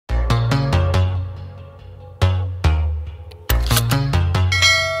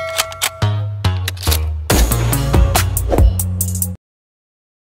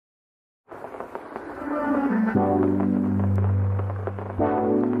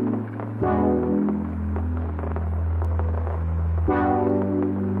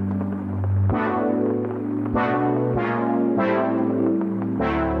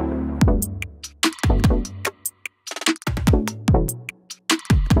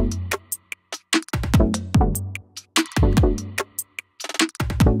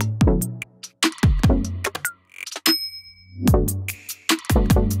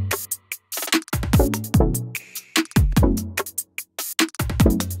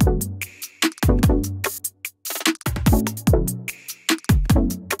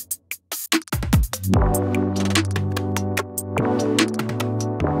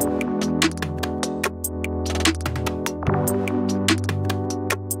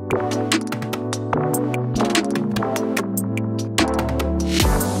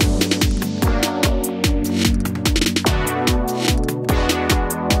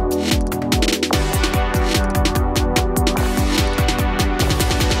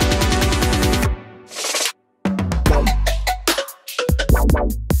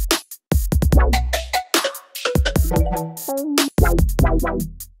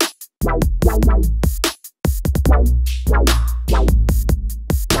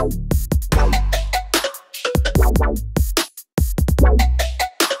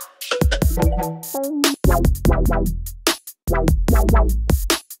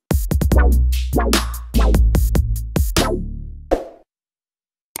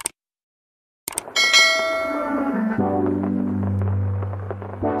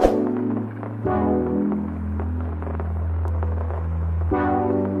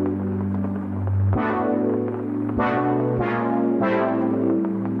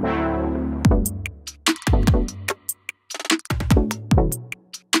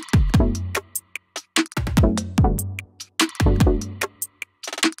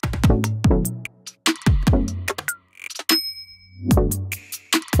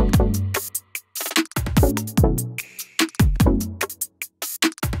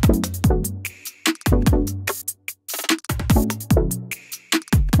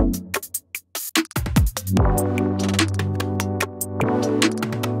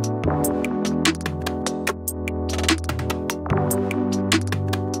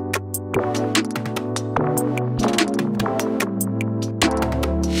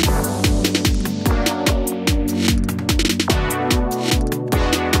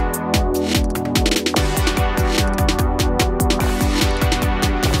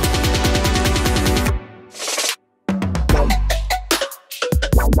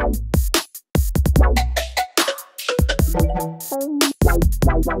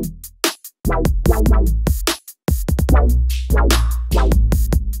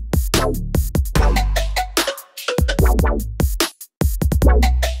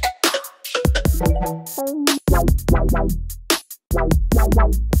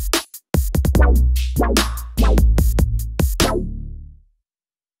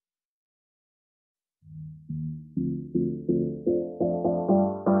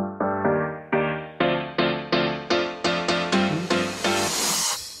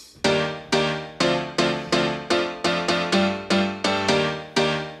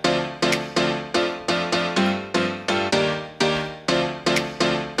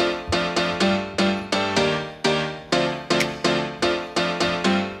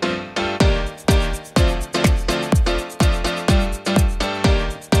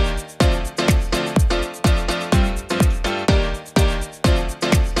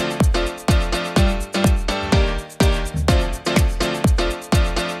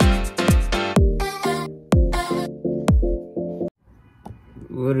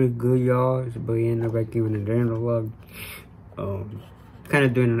What is good, y'all? It's your boy Antno back giving a random vlog. Kind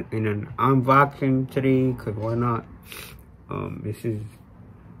of doing an unboxing today, cause why not? This is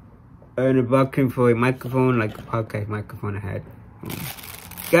an unboxing for a microphone, like a podcast microphone I had.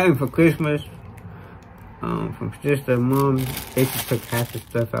 Got it for Christmas. From sister and mom. Basically took half the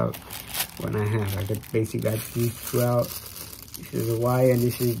stuff out when I have. I basically got these two out. This is a wire, and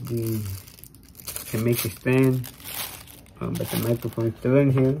this is the to make it stand. But the microphone is still in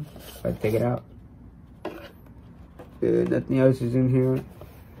here, so I take it out. Nothing else is in here.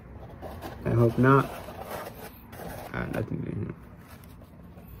 I hope not. Nothing in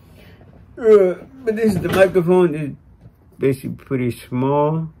here. But this is the microphone. It's basically pretty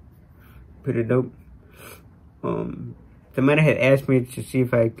small, pretty dope. Somebody had asked me to see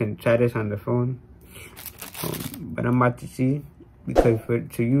if I can try this on the phone, but I'm about to see, because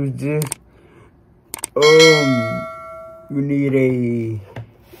to use this, you need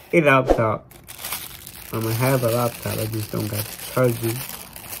a laptop. I have a laptop, I just don't got the charger.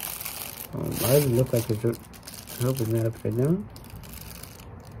 Why does it look like it's, I hope it's not upside down.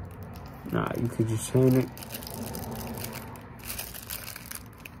 Nah, you could just turn it.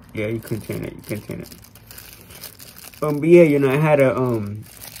 Yeah, you can turn it, But yeah, you know, I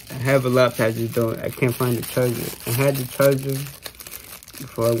have a laptop, I just I can't find the charger. I had the charger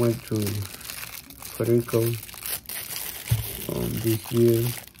before I went to Puerto Rico. This year.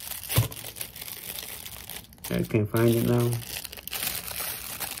 I can't find it now.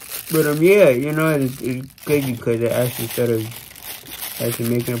 But yeah, you know, it's crazy because I actually started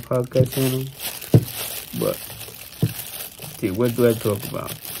making a podcast channel. But see, what do I talk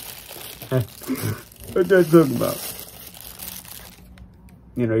about? What do I talk about?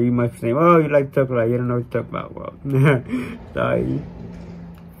 You know, you might say, oh, you like to talk about, you don't know what to talk about. Well, sorry.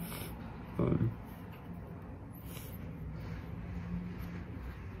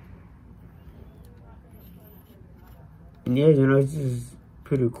 Yeah, you know, it's just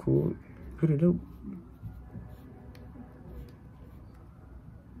pretty cool, pretty dope.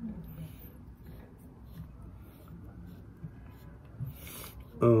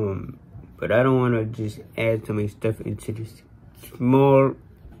 But I don't want to just add so many stuff into this small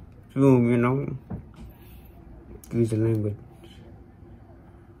room, you know. Use the language.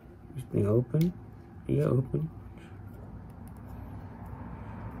 This thing open? Yeah, open.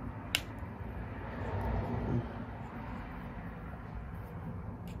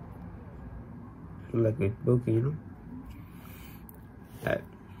 Like it's broken, you know. Alright.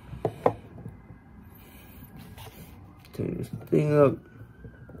 Turn this thing up.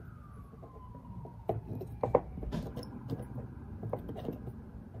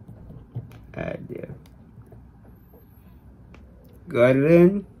 Alright, there. Got it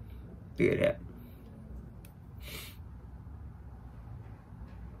in. Look at that.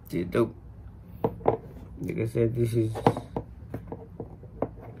 See, dope. Like I said, this is.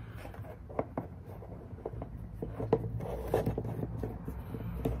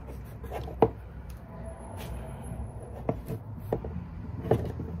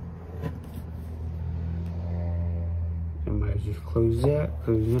 Just close that,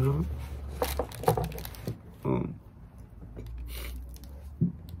 cause you know,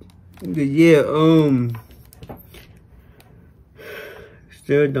 but yeah,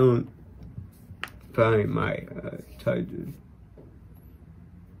 still don't find my charger.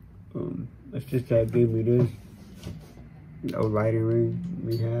 My sister gave me this, no lighting ring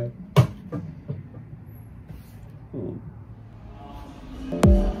we had.